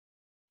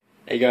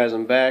Hey guys,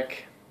 I'm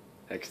back,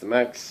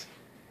 XMX,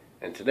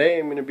 and today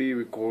I'm going to be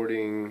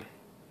recording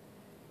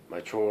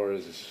my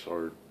chores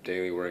or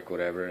daily work,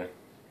 whatever.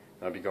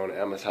 I'll be going to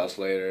Emma's house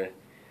later,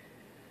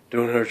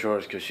 doing her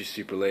chores because she's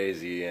super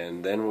lazy,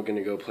 and then we're going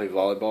to go play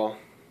volleyball.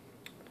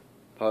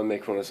 Probably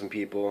make fun of some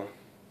people,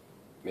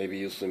 maybe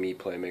you'll see me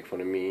play, make fun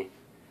of me,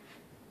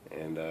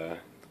 and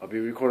I'll be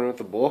recording with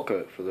the bowl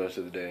cut for the rest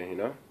of the day, you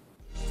know?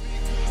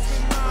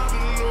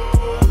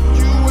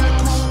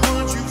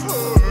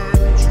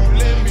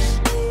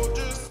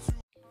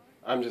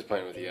 I'm just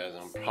playing with you guys.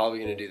 I'm probably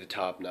going to do the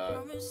top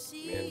knot,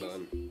 man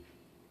bun,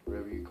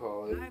 whatever you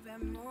call it,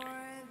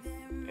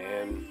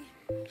 and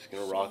I'm just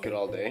going to rock it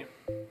all day.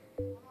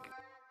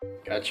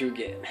 Got you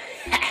again.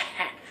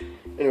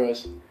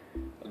 Anyways,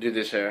 I'll do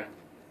this hair,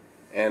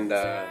 and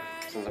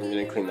since I'm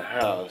going to clean the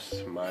house,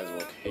 might as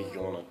well take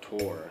you on a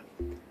tour.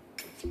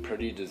 It's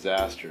pretty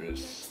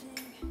disastrous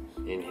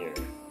in here.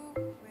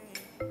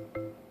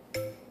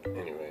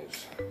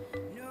 Anyways,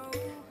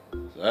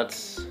 so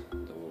that's the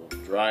little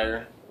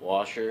dryer,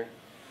 washer,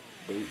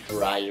 boot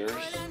dryers.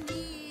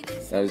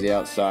 That is the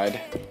outside,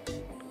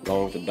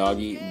 along with the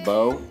doggy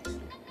bow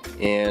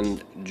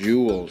and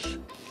jewels.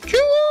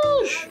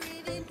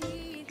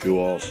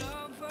 Jewels.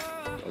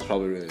 That was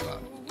probably really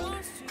loud.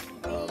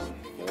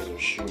 There's our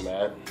shoe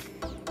mat.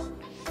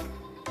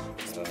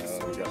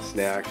 We got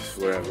snacks,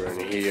 whatever in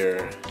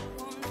here.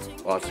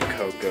 Lots of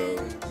cocoa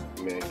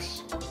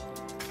mix.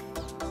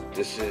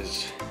 This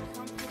is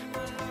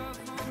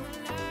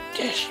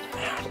Dish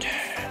Mountain.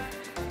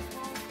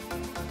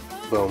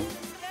 Boom.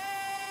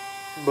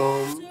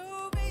 Boom.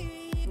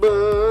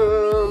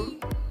 Boom.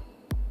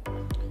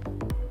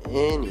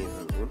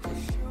 Anywho.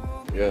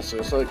 Yeah, so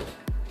it's like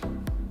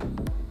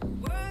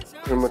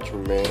pretty much a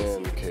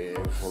man cave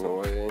in a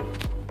way.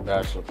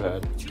 Bachelor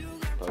pad.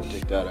 I'll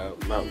take that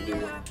out. Mountain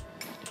Dew.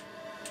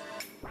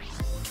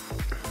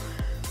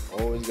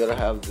 Always gotta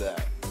have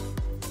that.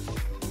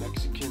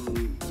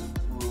 Mexican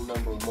rule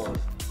number 1.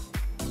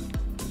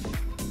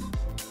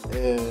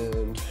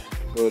 And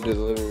go to the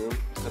living room.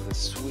 Got the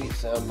sweet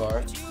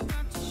soundbar,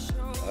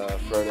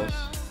 furnace,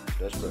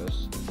 Dutch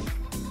press,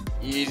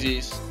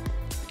 Yeezys.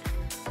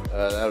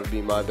 That would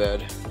be my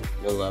bed,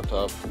 no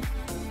laptop.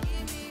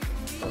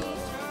 This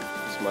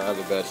is my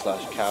other bed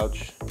 /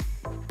 couch.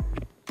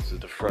 This is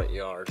the front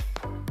yard.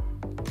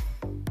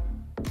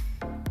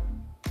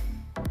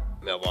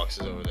 Mailbox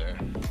is over there.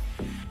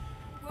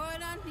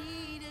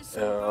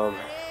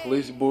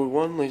 Lazy Boy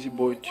 1, Lazy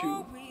Boy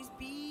 2,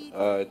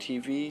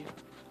 TV.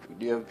 We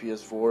do have a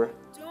PS4.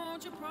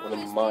 One of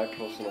my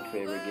personal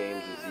favorite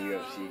games is the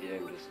UFC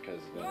game, just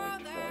because I like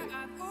to fight.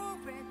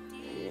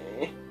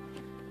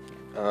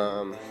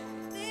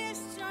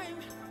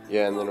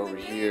 Yeah, and then over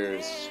here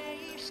is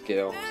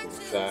scale, because I'm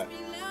fat.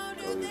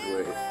 Go this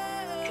way.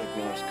 Chuck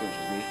Norris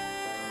coaches me.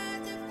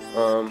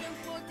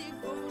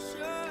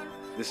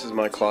 This is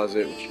my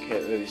closet, which you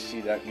can't really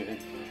see that good.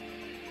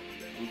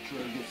 I'm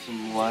trying to get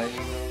some lighting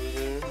over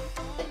there.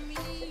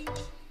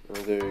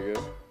 Oh, there you go.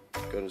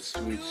 Got a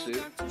sweet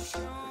suit.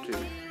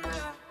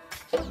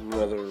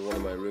 Another one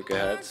of my Ruka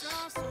hats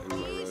and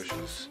my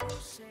Roches.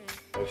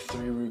 I have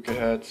 3 Ruka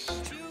hats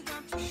and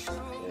a few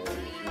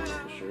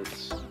Ruka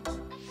shirts.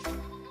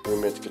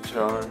 Roommate's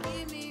guitar.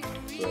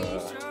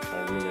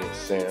 My roommate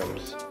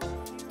Sam's.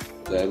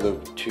 I live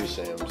with 2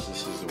 Sams.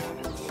 This is the one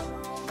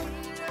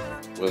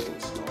who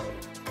wasn't snoring.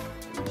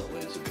 The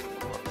lazy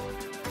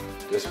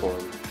one. This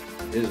one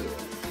is the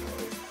one.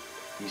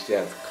 He used to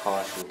have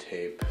caution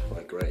tape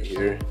like right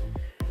here,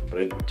 but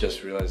I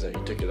just realized that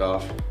he took it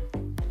off.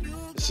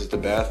 This is the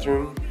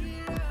bathroom.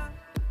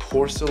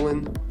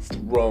 Porcelain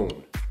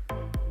throne.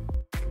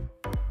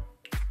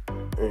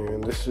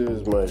 And this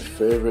is my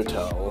favorite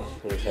towel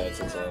I've had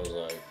since I was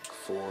like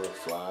 4 or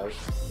 5.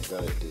 I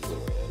got it at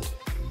Disneyland.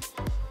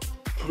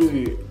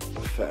 Pretty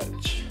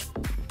fetch.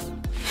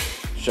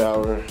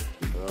 Shower.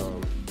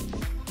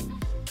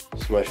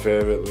 It's my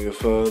favorite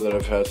loofah that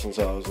I've had since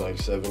I was like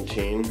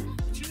 17.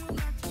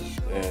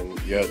 And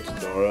yeah, it's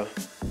Dora.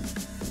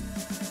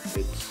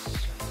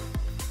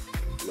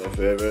 It's my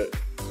favorite.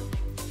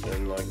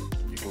 And like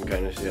you can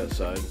kind of see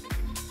outside,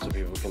 so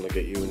people can look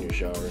at you in your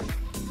shower.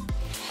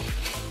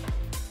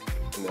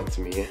 And that's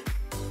me.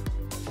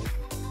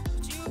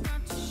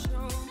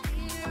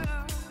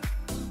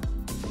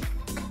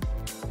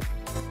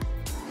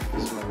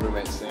 This is my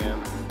roommate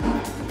Sam.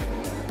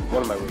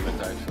 One of my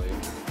roommates actually.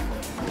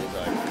 He's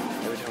like,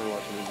 every time we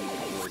watch a movie,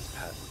 he always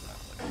passes out.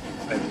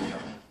 Like every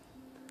time.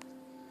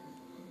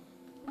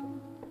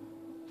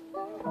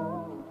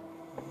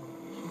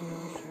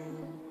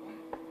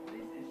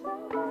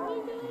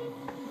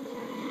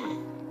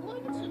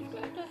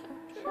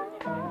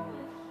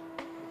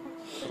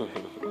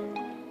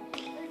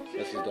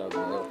 This is down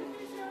below.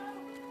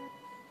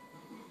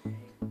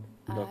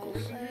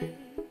 Knuckles.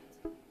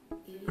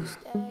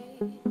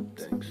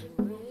 Thanks.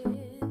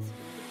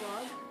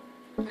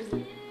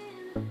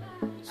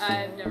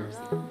 I've never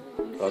seen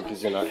it. Well, because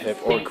you're not hip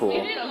or cool.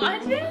 You didn't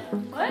watch it?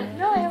 What?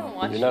 No, I haven't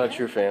watched it. You're not a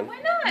true fan.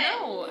 Why not?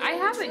 No, I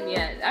haven't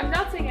yet. I'm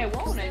not saying I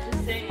won't. I'm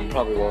just saying.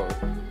 Probably won't.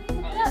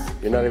 No,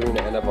 You're not even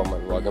gonna end up on my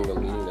vlog. I'm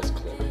deleting this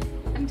clip.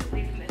 I'm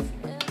deleting this.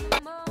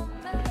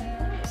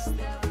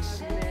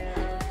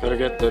 Gotta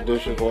get the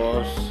dishes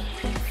washed.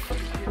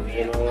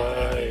 In my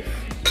life.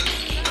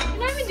 You're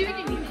not even doing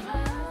anything.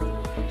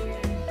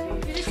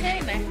 You're just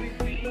standing there.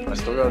 I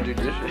still gotta do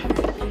dishes.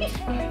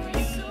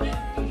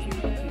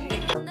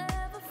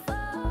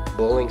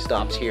 Bowling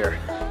stops here.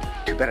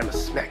 Too bad I'm a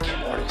smack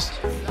cam artist.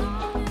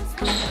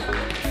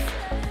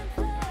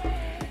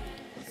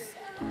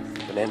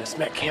 Banana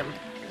smack cam.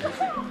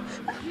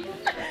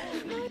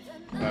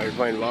 You're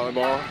playing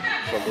volleyball.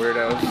 Some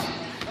weirdos.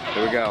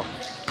 Here we go.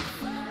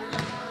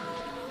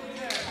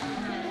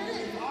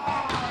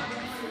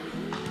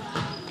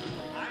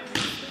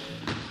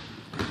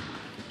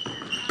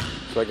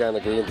 So that guy in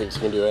the green thinks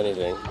he can do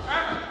anything.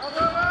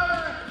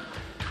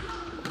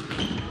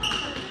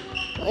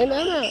 I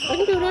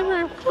can do whatever I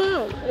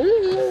want.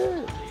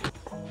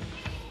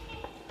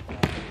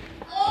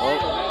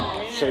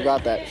 Oh, should've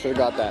got that. Should've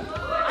got that.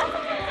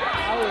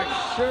 I was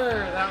sure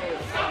that was.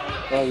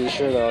 Oh, you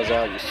sure that was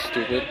out, you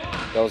stupid?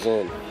 That was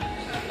in.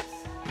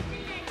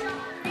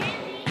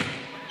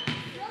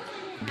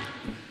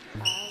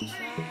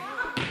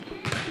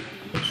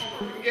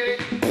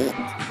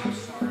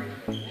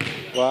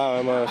 Wow,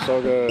 Emma,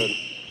 so good.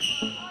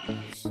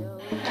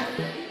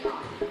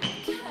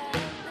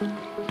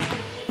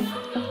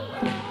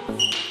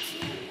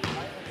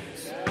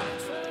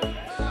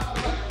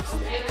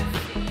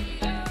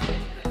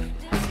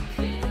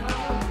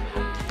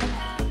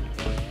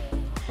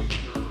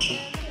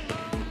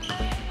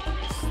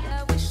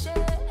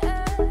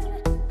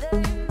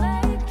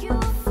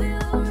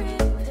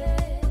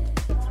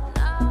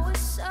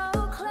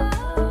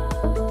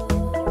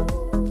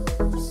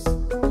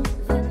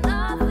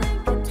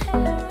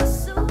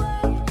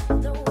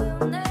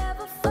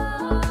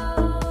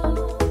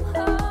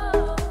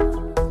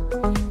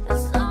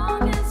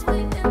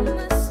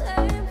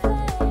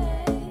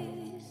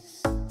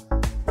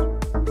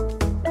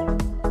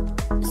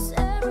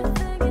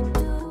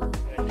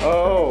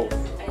 Oh!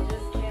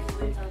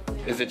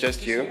 Is it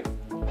just you?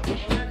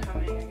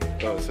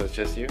 Oh, so it's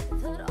just you?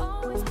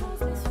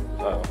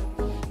 Oh,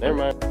 never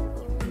mind.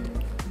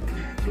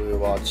 So we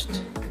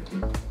watched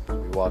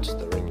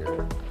The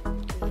Ringer.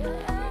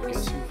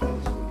 Guess who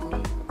falls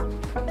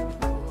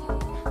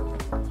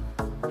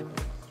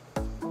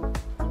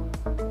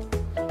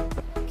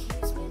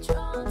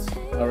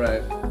in?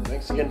 Alright,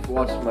 thanks again for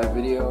watching my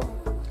video.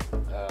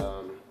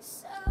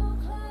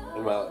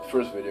 In my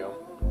first video,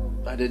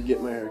 I did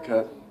get my hair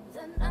cut.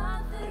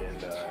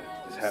 And this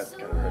hat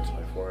kind of hurts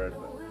my forehead,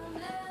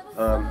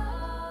 but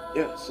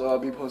yeah, so I'll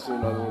be posting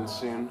another one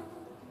soon.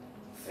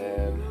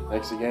 And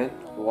thanks again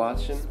for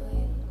watching.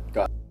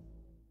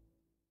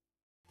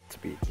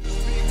 Godspeed.